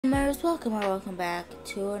Gamers, welcome or welcome back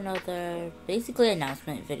to another basically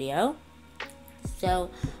announcement video. So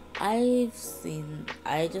I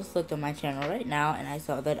just looked at my channel right now and I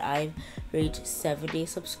saw that I've reached 70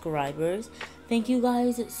 subscribers. Thank you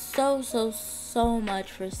guys so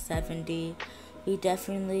much for 70. We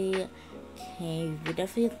definitely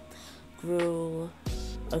grew,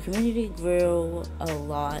 our community grew a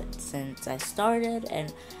lot since I started,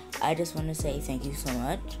 and I just want to say thank you so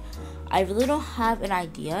much. I really don't have an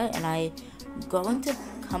idea, and I'm going to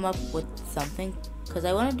come up with something because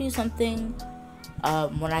I want to do something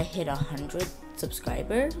when I hit 100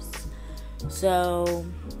 subscribers. So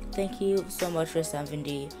thank you so much for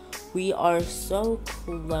 70. We are so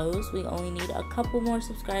close. We only need a couple more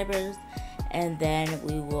subscribers and then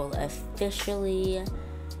we will officially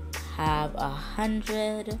have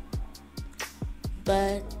 100.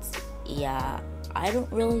 But yeah, I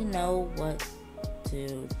don't really know what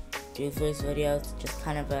to do for this video. It's just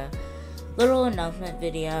kind of a little announcement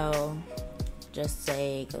video, just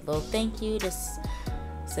saying a little thank you, just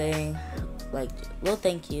saying like a little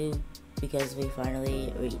thank you because we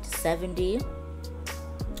finally reached 70.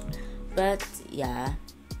 But yeah,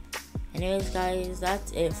 anyways guys,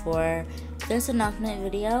 that's it for this announcement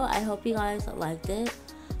video. I hope you guys liked it.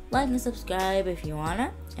 Like and subscribe if you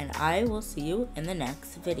wanna, and I will see you in the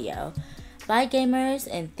next video. Bye gamers,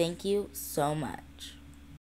 and thank you so much.